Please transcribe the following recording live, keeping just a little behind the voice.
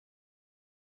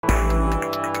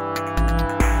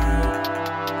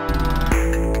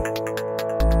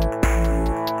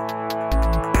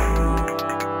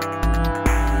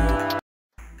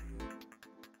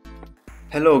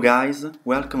Hello guys,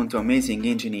 welcome to Amazing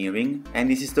Engineering, and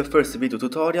this is the first video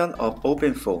tutorial of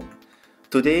OpenFOAM.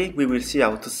 Today we will see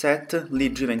how to set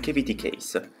lead-driven cavity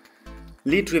case.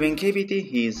 Lead-driven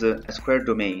cavity is a square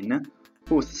domain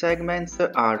whose segments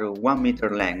are 1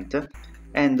 meter length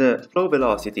and the flow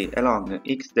velocity along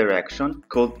x direction,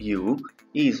 called u,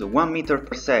 is 1 meter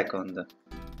per second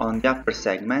on the upper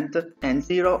segment and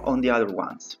 0 on the other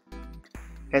ones.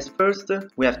 As first,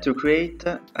 we have to create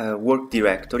a work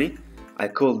directory. I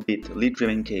called it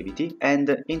lead-driven cavity,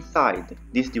 and inside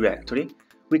this directory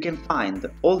we can find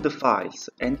all the files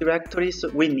and directories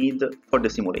we need for the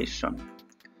simulation.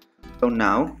 So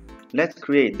now let's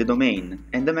create the domain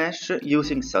and the mesh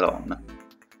using Salon.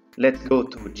 Let's go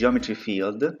to Geometry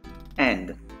field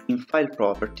and in File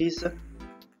Properties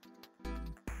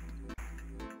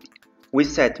we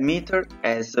set meter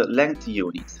as length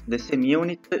units, the same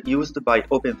unit used by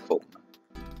OpenFOAM.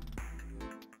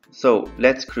 So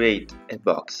let's create a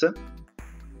box.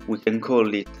 We can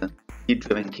call it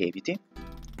lead-driven cavity.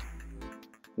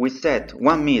 We set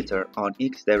 1 meter on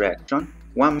x direction,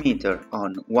 1 meter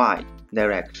on y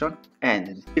direction,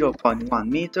 and 0.1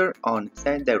 meter on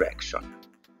z direction.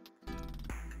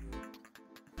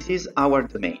 This is our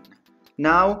domain.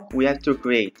 Now we have to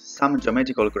create some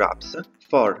geometrical graphs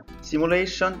for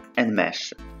simulation and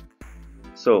mesh.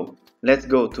 So let's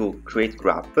go to Create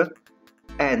Graph.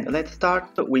 And let's start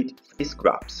with face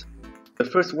graphs. The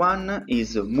first one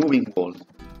is moving wall,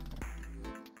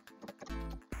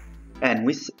 and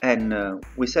we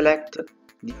select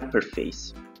the upper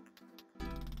face.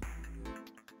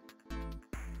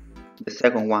 The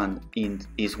second one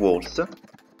is walls,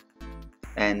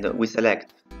 and we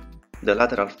select the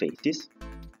lateral faces.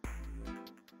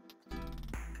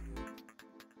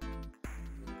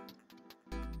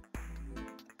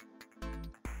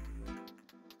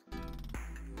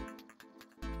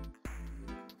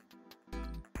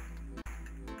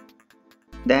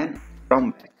 Then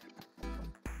from back,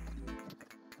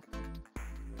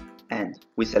 and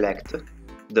we select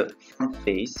the front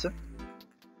face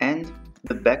and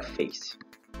the back face.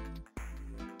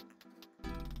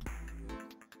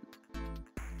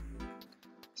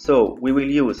 So we will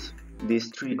use these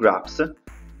three graphs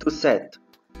to set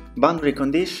boundary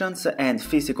conditions and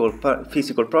physical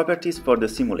properties for the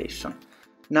simulation.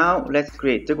 Now let's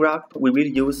create the graph we will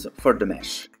use for the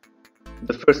mesh.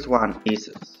 The first one is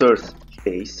source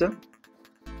face,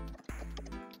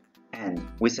 and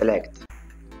we select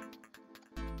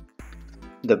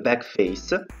the back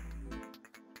face,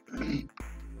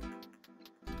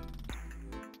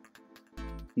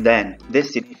 then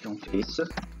destination face,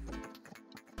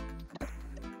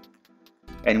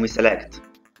 and we select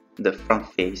the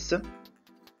front face.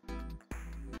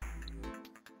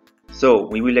 So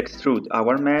we will extrude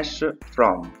our mesh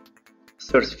from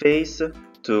source face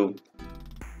to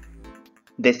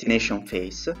destination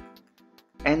face,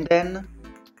 and then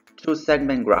two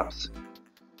segment graphs.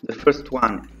 The first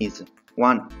one is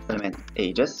 1 element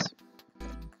edges,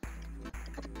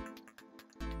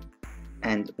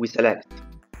 and we select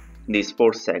these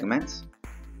 4 segments,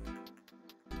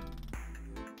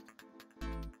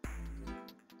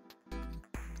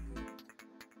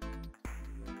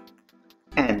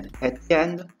 and at the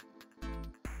end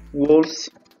walls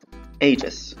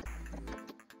edges,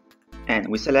 and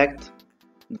we select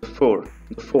the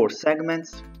four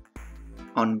segments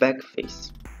on back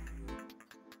face.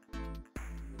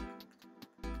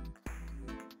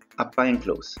 Apply and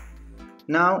close.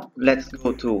 Now let's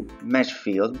go to Mesh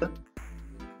field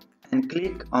and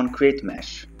click on Create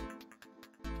Mesh.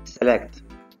 Select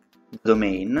the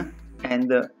domain,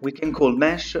 and we can call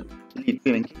mesh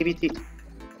lead-driven cavity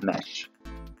mesh,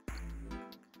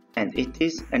 and it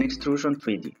is an extrusion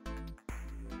 3D.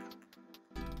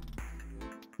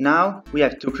 Now we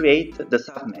have to create the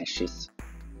submeshes.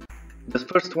 The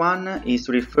first one is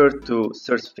referred to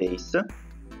source face.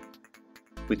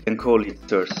 We can call it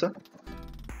source.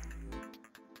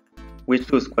 We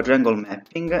choose quadrangle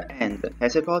mapping, and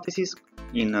as hypothesis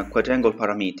in quadrangle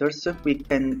parameters we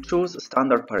can choose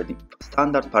standard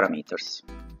parameters.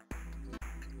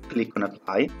 Click on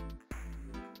Apply.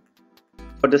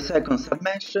 For the second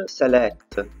submesh,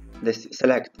 select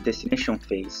destination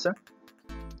face.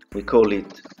 We call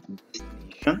it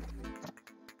destination,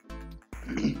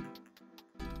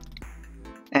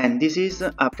 and this is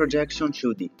a projection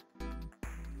 2D.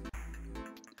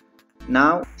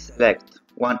 Now select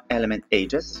 1 element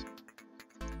edges.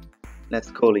 Let's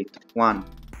call it 1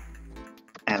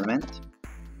 element.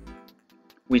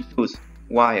 We choose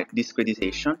wire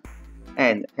discretization,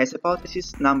 and as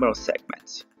hypothesis number of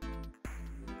segments.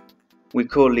 We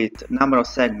call it number of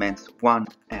segments 1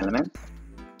 element.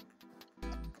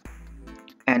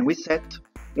 and we set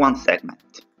one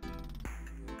segment.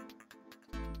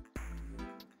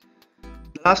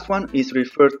 The last one is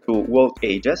referred to wall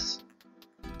edges.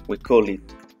 We call it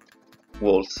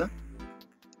walls.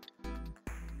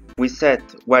 We set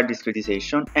wire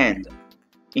discretization, and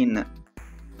in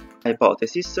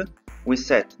hypothesis we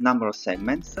set number of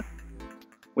segments.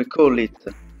 We call it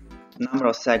number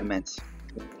of segments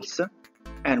walls,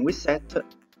 and we set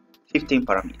 15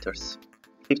 parameters,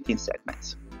 15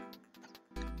 segments.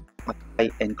 Apply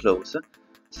and close.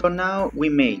 So now we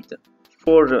made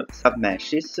 4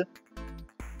 submeshes,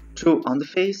 2 on the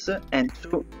face and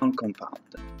 2 on compound.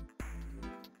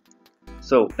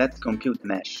 So let's compute the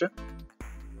mesh.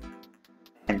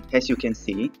 And as you can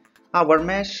see, our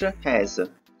mesh has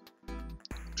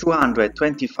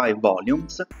 225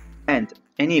 volumes and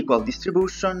an equal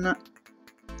distribution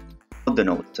of the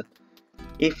nodes.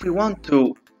 If we want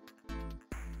to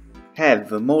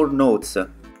have more nodes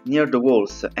near the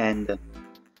walls and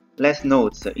less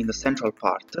nodes in the central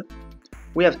part,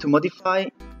 we have to modify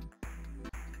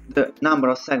the number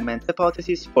of segments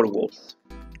hypothesis for walls.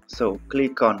 So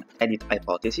click on Edit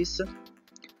Hypothesis.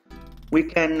 We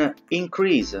can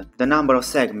increase the number of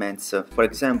segments, for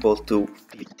example, to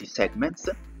 50 segments,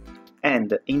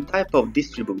 and in type of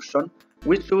distribution,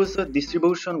 we choose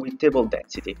distribution with table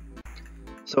density.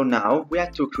 So now we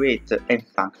have to create a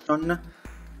function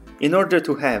in order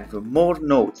to have more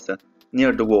nodes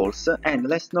near the walls and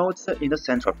less nodes in the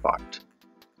central part.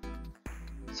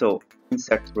 So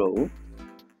insert row,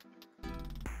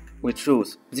 we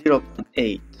choose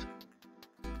 0.8,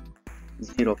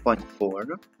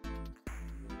 0.4,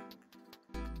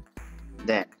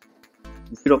 then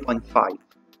 0.5,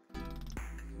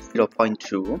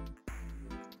 0.2,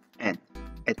 and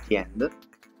at the end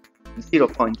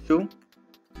 0.2,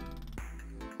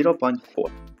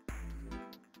 0.4.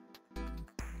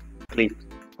 Click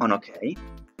on OK,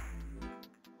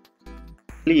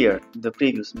 clear the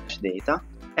previous mesh data,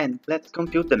 and let's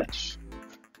compute the mesh.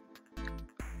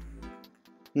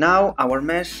 Now our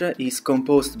mesh is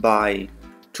composed by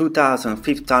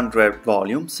 2500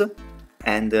 volumes,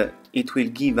 and it will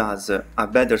give us a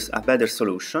better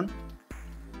solution.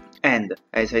 And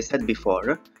as I said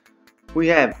before, we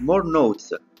have more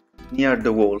nodes near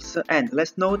the walls and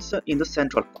less nodes in the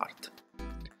central part.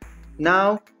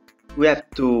 Now we have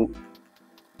to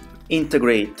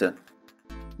integrate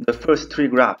the first 3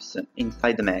 graphs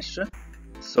inside the mesh.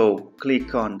 So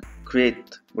click on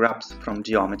Create Graphs from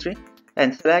Geometry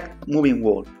and select Moving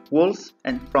Wall, Walls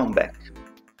and From Back.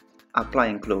 Apply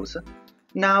and close.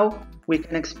 Now we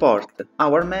can export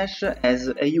our mesh as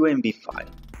a UMV file.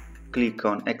 Click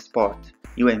on Export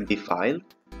UMV file.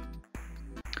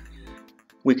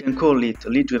 We can call it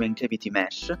Lead Driven Cavity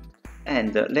Mesh,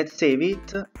 and let's save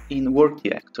it in work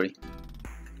directory.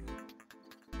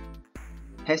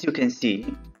 As you can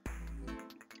see,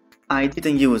 I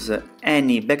didn't use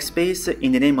any backspace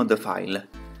in the name of the file.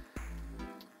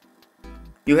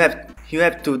 You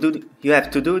have to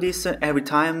do this every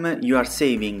time you are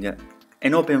saving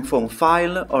an OpenFOAM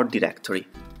file or directory.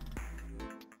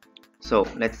 So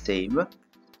let's save,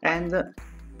 and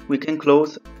we can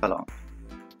close along.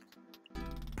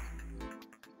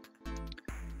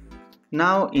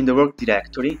 Now in the work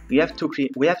directory we have to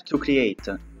create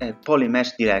a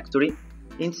polymesh directory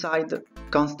inside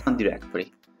constant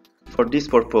directory. For this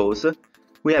purpose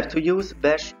we have to use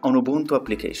bash on Ubuntu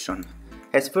application.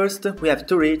 As first we have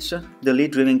to reach the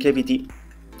lead driven cavity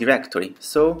directory,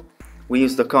 so we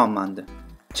use the command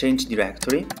change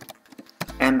directory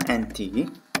mnt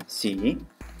c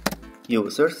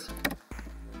users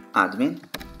admin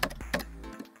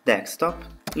desktop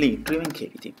lead driven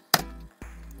cavity.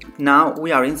 Now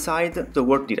we are inside the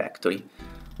work directory.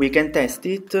 We can test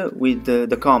it with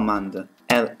the command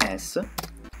ls,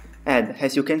 and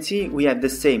as you can see we have the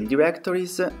same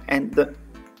directories and the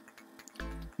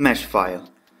mesh file.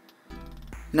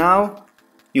 Now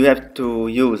you have to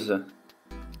use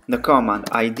the command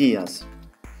ideas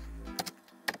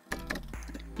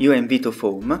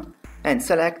umv2foam and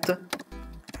select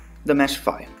the mesh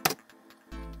file.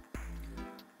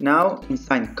 Now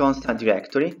inside constant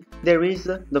directory there is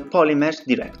the polymesh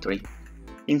directory.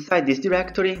 Inside this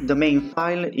directory the main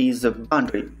file is a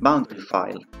boundary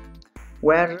file,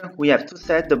 where we have to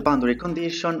set the boundary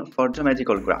condition for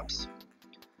geometrical graphs.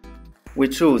 We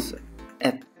choose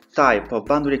a type of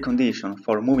boundary condition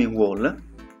for moving wall,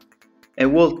 a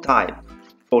wall type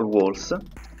for walls,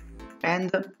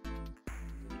 and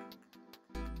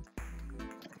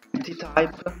empty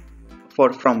type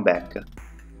for from back.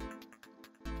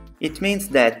 It means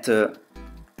that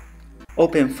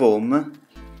OpenFOAM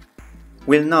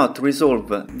will not resolve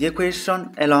the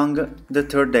equation along the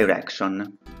third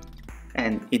direction.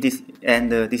 and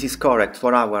this is correct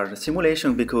for our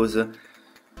simulation because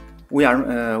we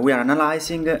are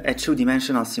analyzing a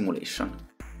two-dimensional simulation.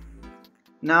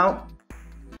 Now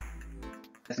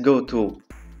let's go to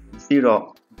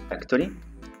zero directory,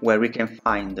 where we can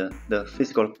find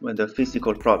the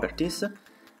physical properties,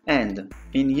 and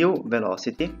in U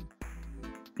velocity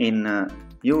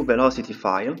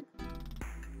file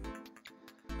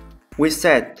we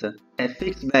set a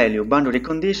fixed value boundary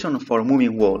condition for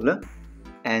moving wall,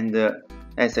 and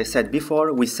as I said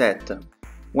before, we set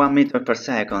 1 meter per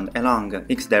second along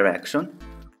x direction.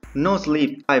 No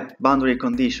slip type boundary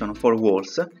condition for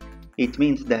walls. It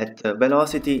means that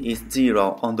velocity is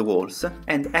 0 on the walls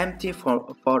and empty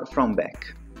from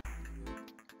back.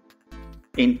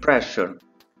 In pressure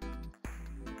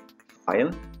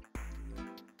file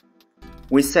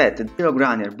we set 0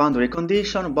 granular boundary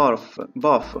condition both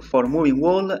for moving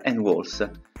wall and walls.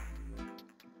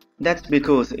 That's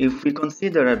because if we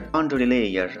consider a boundary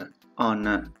layer on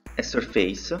a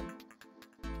surface,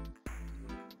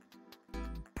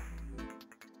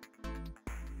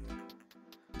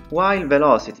 while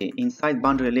velocity inside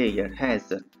boundary layer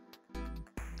has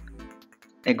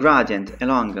a gradient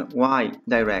along y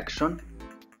direction,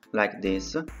 like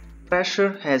this,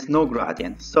 pressure has no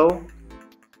gradient, so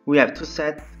we have to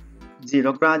set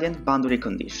 0 gradient boundary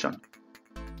condition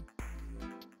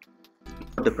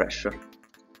for the pressure.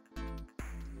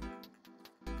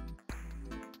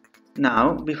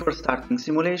 Now, before starting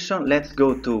simulation, let's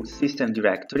go to system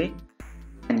directory,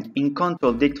 and in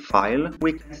control dict file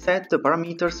we can set the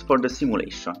parameters for the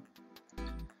simulation.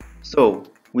 So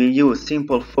we use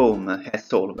SimpleFOAM as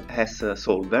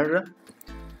solver,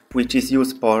 which is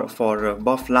used for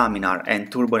both laminar and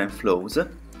turbulent flows.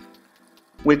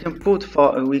 We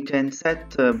can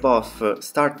set both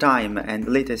start time and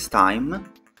latest time.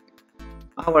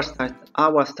 Our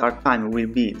start time will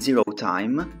be 0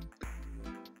 time.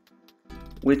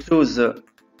 We choose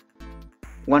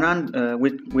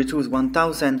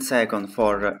 1000 seconds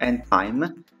for end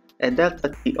time, a delta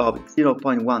t of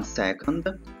 0.1 second,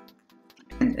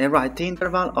 and a write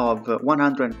interval of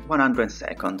 100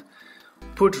 seconds.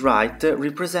 Put write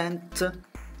represents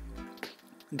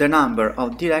the number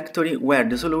of directory where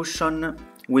the solution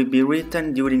will be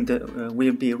written during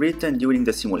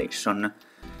the simulation.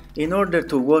 In order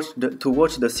to watch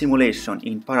the simulation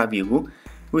in ParaView,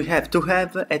 we have to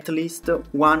have at least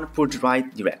one purge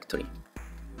write directory.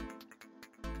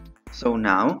 So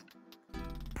now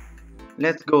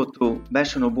let's go to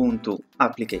Bash on Ubuntu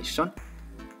application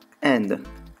and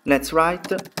let's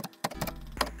write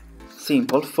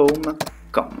SimpleFOAM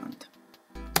command.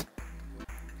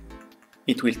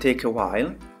 It will take a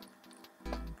while.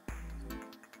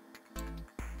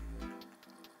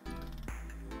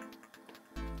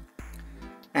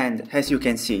 And as you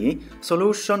can see,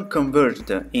 solution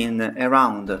converged in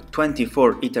around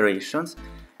 24 iterations,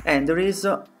 and there is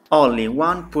only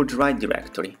one purge write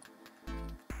directory.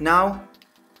 Now,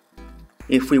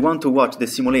 if we want to watch the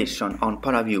simulation on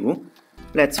ParaView,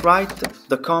 let's write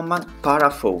the command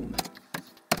parafoam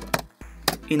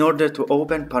in order to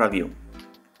open ParaView.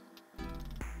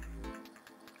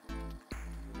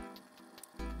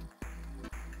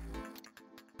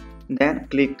 Then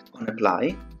click on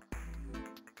apply.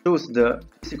 Choose the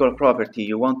physical property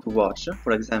you want to watch,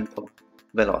 for example,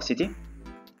 velocity,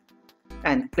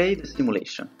 and play the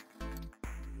simulation.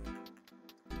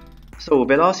 So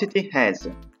velocity has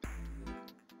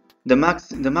the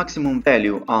maximum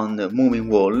value on the moving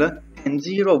wall and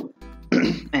 0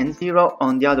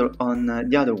 on the other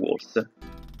walls.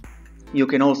 You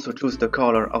can also choose the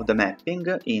color of the mapping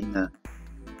in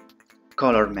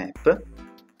color map,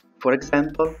 for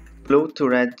example, blue to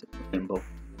red rainbow.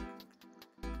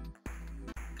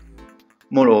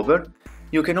 Moreover,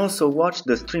 you can also watch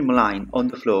the streamline on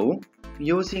the flow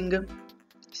using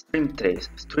stream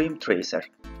tracer.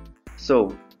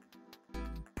 So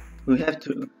we have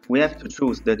to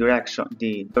choose the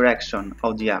direction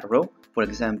of the arrow, for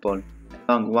example,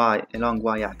 along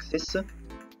y-axis,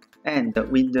 and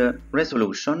with the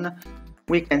resolution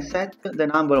we can set the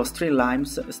number of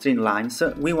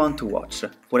streamlines we want to watch,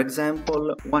 for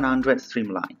example 100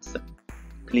 streamlines.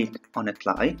 Click on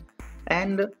apply,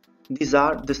 and these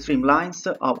are the streamlines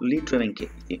of lead-driven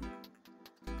cavity.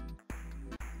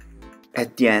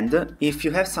 At the end, if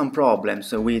you have some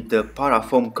problems with the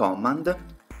parafoam command,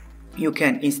 you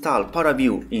can install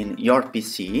ParaView in your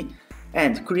PC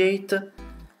and create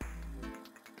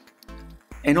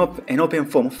an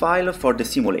OpenFOAM file for the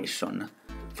simulation.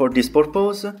 For this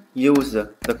purpose, use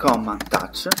the command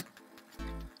touch,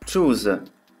 choose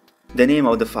the name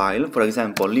of the file, for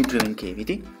example lead-driven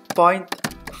cavity, point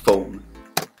foam.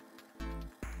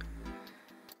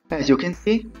 As you can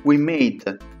see, we made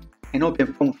an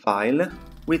OpenFOAM file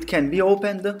which can be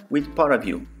opened with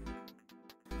ParaView.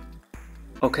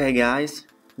 Okay guys,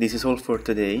 this is all for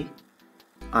today.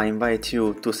 I invite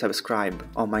you to subscribe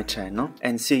on my channel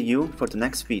and see you for the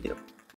next video.